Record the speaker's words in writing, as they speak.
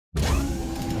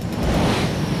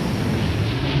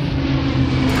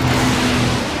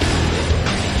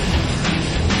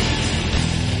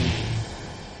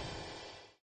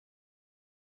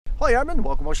Hi Airman,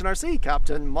 welcome to Ocean RC,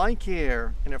 Captain Mike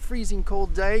here. In a freezing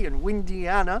cold day in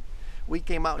Windiana, we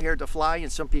came out here to fly,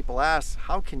 and some people ask,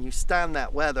 how can you stand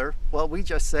that weather? Well, we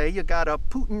just say you gotta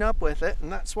Putin up with it, and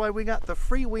that's why we got the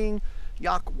Freewing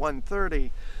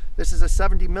Yak-130. This is a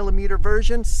 70mm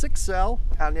version, 6L,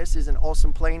 and this is an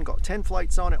awesome plane. Got 10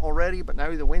 flights on it already, but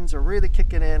now the winds are really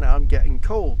kicking in and I'm getting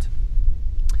cold.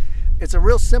 It's a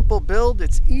real simple build,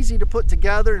 it's easy to put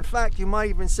together. In fact, you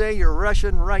might even say you're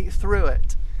rushing right through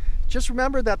it. Just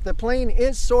remember that the plane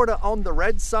is sort of on the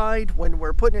red side. When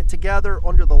we're putting it together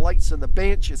under the lights of the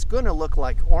bench, it's going to look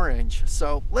like orange.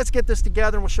 So let's get this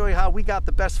together and we'll show you how we got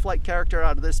the best flight character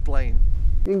out of this plane.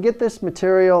 You can get this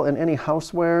material in any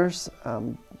housewares.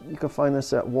 You can find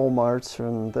this at Walmart,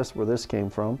 and that's where this came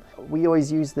from. We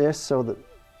always use this so that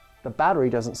the battery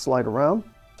doesn't slide around.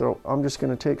 So I'm just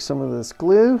going to take some of this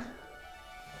glue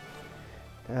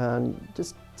and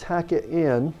just tack it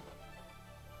in.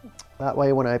 That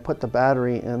way when I put the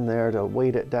battery in there to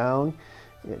weight it down,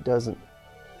 it doesn't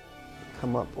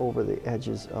come up over the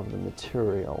edges of the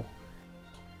material.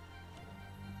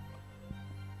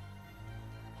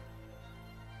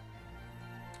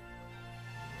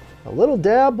 A little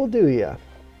dab will do ya.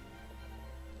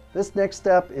 This next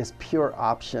step is pure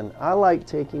option. I like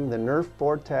taking the Nerf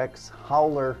Vortex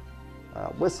Howler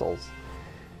whistles,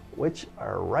 which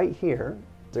are right here.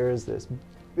 There's this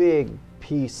big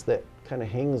piece that kind of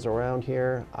hangs around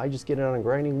here. I just get it on a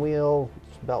grinding wheel,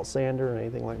 belt sander, or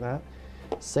anything like that.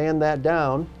 Sand that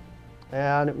down,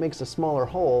 and it makes a smaller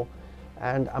hole.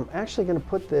 And I'm actually going to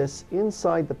put this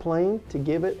inside the plane to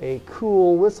give it a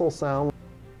cool whistle sound.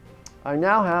 I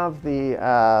now have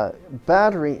the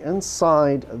battery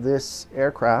inside this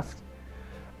aircraft.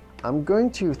 I'm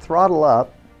going to throttle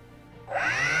up.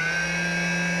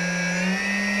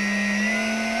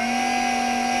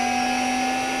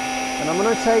 And I'm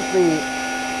going to take the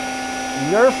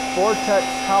Nerf Vortex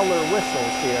Howler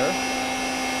whistles here,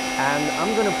 and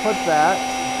I'm going to put that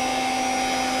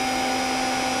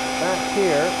back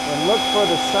here and look for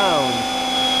the sound.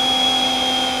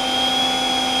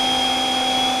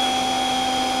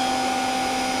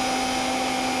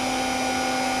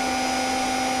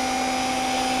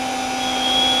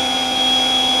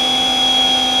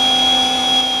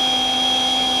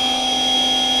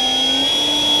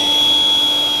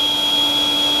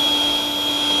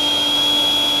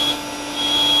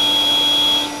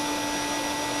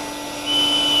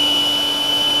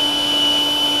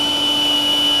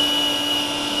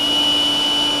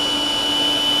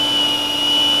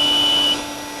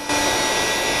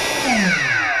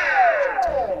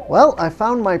 Well, I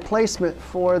found my placement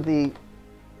for the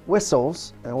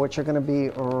whistles, which are going to be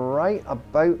right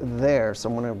about there. So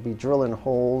I'm going to be drilling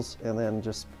holes and then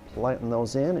just planting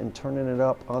those in and turning it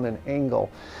up on an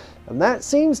angle. And that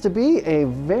seems to be a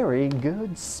very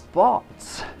good spot.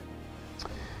 So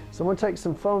I'm going to take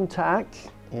some foam tack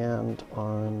and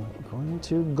I'm going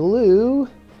to glue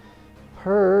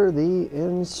per the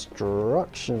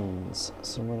instructions.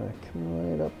 So I'm going to come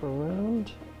right up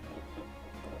around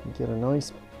and get a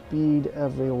nice bead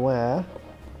everywhere,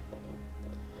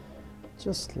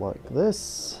 just like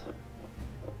this.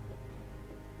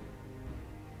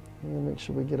 And make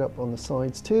sure we get up on the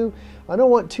sides too. I don't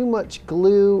want too much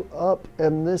glue up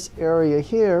in this area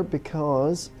here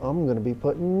because I'm going to be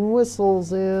putting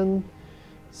whistles in.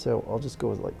 So I'll just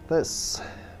go like this.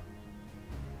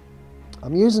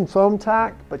 I'm using foam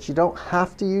tack, but you don't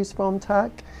have to use foam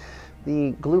tack.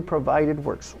 The glue provided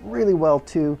works really well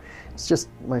too. It's just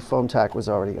my foam tack was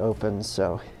already open,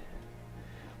 so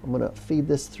I'm going to feed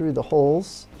this through the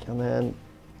holes and then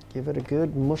give it a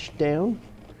good mush down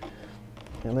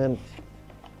and then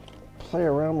play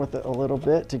around with it a little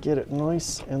bit to get it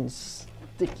nice and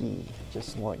sticky,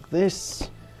 just like this.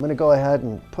 I'm going to go ahead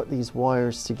and put these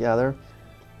wires together.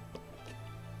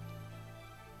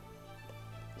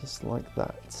 Just like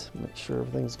that. Make sure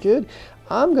everything's good.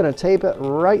 I'm going to tape it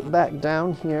right back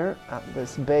down here at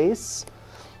this base.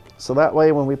 So that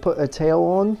way when we put a tail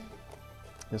on,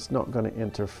 it's not going to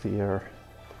interfere.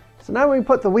 So now when we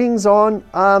put the wings on,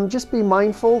 just be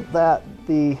mindful that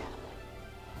the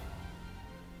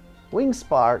wing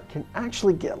spar can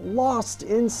actually get lost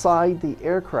inside the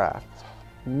aircraft.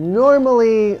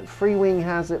 Normally, Freewing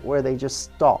has it where they just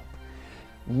stop.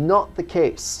 Not the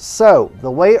case. So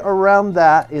the way around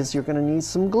that is you're going to need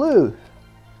some glue.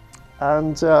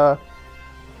 And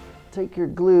take your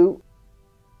glue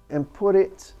and put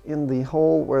it in the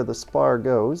hole where the spar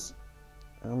goes.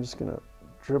 I'm just going to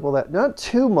dribble that, not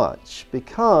too much,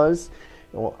 because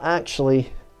it will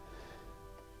actually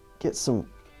get some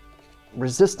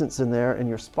resistance in there and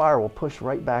your spar will push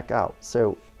right back out.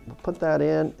 So put that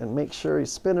in and make sure you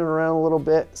spin it around a little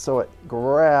bit so it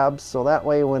grabs, so that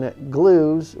way when it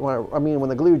glues, when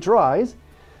the glue dries,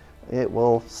 it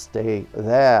will stay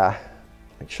there.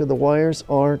 Make sure the wires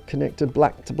are connected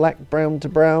black to black, brown to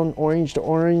brown, orange to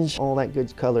orange, all that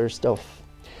good color stuff.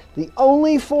 The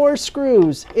only 4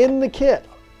 screws in the kit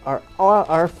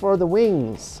are for the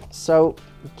wings, so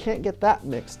you can't get that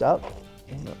mixed up.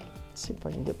 Let's see if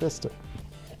I can get this to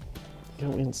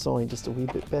go inside just a wee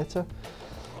bit better.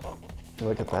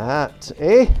 Look at that,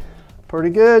 eh? Pretty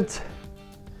good.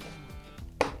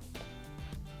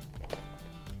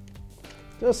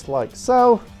 Just like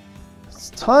so. It's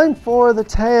time for the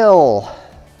tail.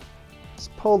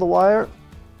 Just pull the wire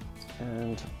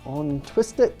and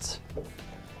untwist it.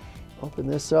 Open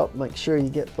this up, make sure you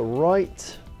get the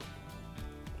right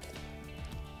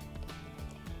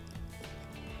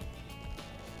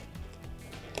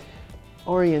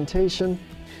orientation.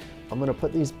 I'm going to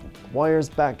put these wires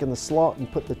back in the slot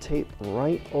and put the tape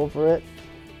right over it.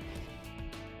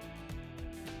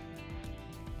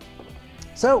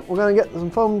 So we're going to get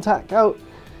some foam tack out.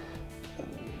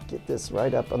 Get this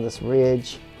right up on this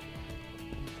ridge,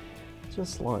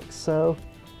 just like so.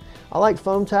 I like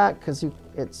foam tack because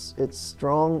it's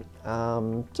strong,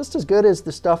 just as good as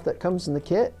the stuff that comes in the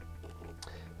kit,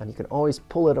 and you can always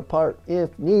pull it apart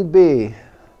if need be.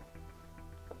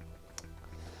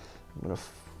 I'm going to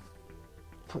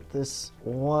put this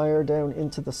wire down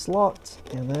into the slot,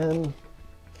 and then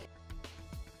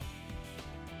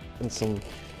some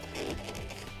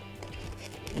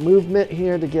movement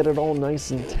here to get it all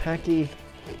nice and tacky,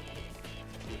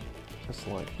 just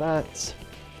like that.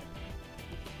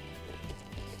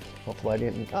 Hopefully I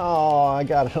didn't, oh, I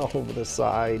got it all over the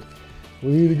side.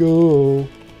 Way to go.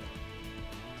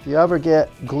 If you ever get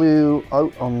glue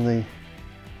out on the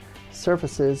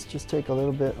surfaces, just take a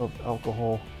little bit of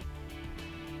alcohol,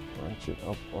 bunch it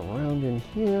up around in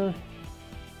here,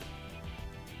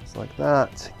 just like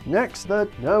that. Next, the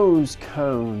nose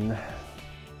cone.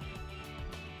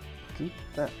 Keep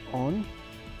that on,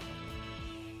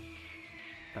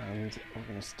 and we're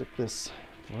going to stick this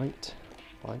right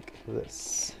like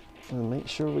this, and make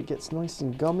sure it gets nice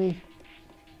and gummy.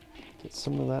 Get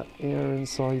some of that air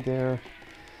inside there.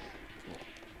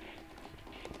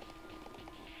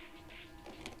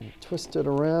 And twist it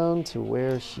around to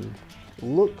where she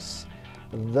looks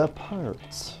the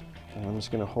part. And I'm just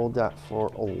going to hold that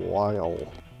for a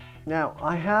while. Now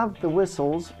I have the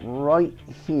whistles right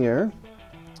here,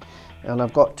 and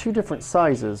I've got 2 different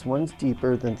sizes. One's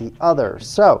deeper than the other.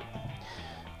 So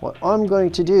what I'm going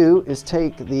to do is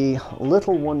take the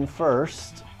little one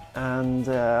first, and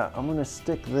I'm going to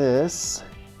stick this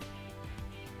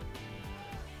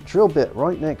drill bit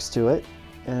right next to it,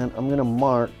 and I'm going to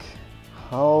mark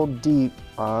how deep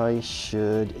I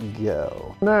should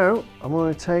go. Now I'm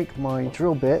going to take my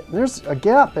drill bit. There's a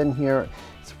gap in here.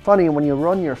 It's funny, when you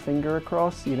run your finger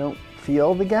across, you don't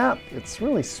feel the gap. It's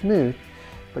really smooth,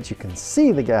 but you can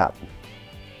see the gap.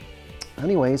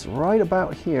 Anyways, right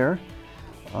about here,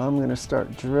 I'm going to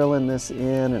start drilling this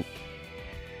in. And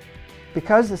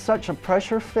because it's such a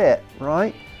pressure fit,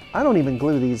 right, I don't even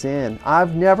glue these in.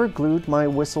 I've never glued my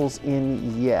whistles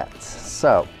in yet.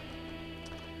 So,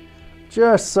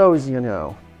 just so as you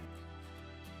know.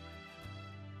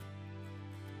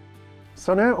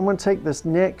 So now I'm going to take this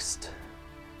next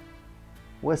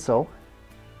whistle,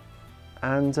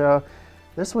 and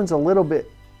this one's a little bit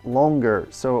longer,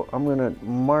 so I'm going to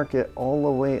mark it all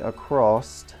the way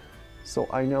across so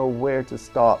I know where to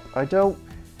stop. I don't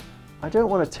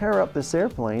want to tear up this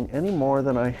airplane any more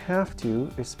than I have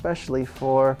to, especially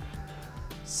for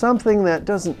something that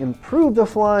doesn't improve the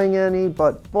flying any,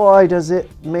 but boy does it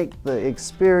make the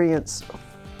experience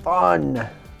fun.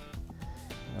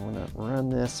 I'm going to run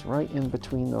this right in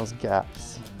between those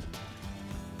gaps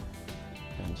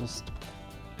and just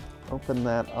open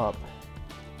that up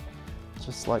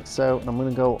just like so. And I'm going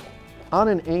to go on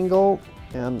an angle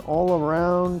and all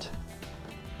around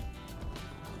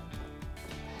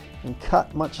and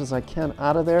cut much as I can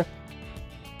out of there.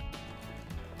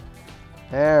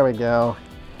 There we go.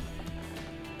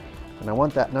 And I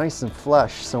want that nice and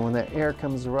flush, so when that air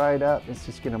comes right up, it's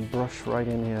just going to brush right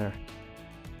in here.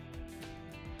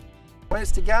 When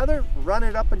it's together, run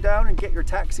it up and down and get your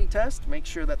taxi test. Make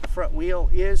sure that the front wheel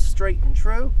is straight and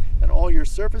true, and all your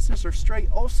surfaces are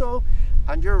straight also,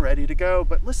 and you're ready to go.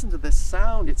 But listen to this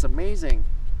sound, it's amazing.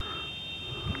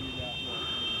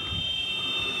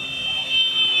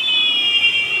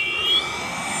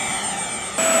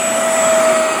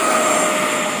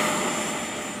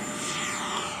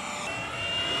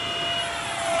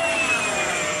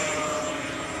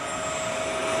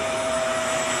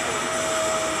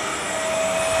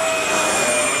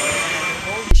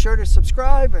 to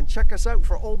subscribe and check us out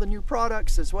for all the new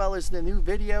products as well as the new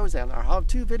videos and our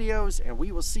how-to videos, and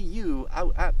we will see you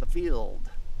out at the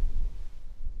field.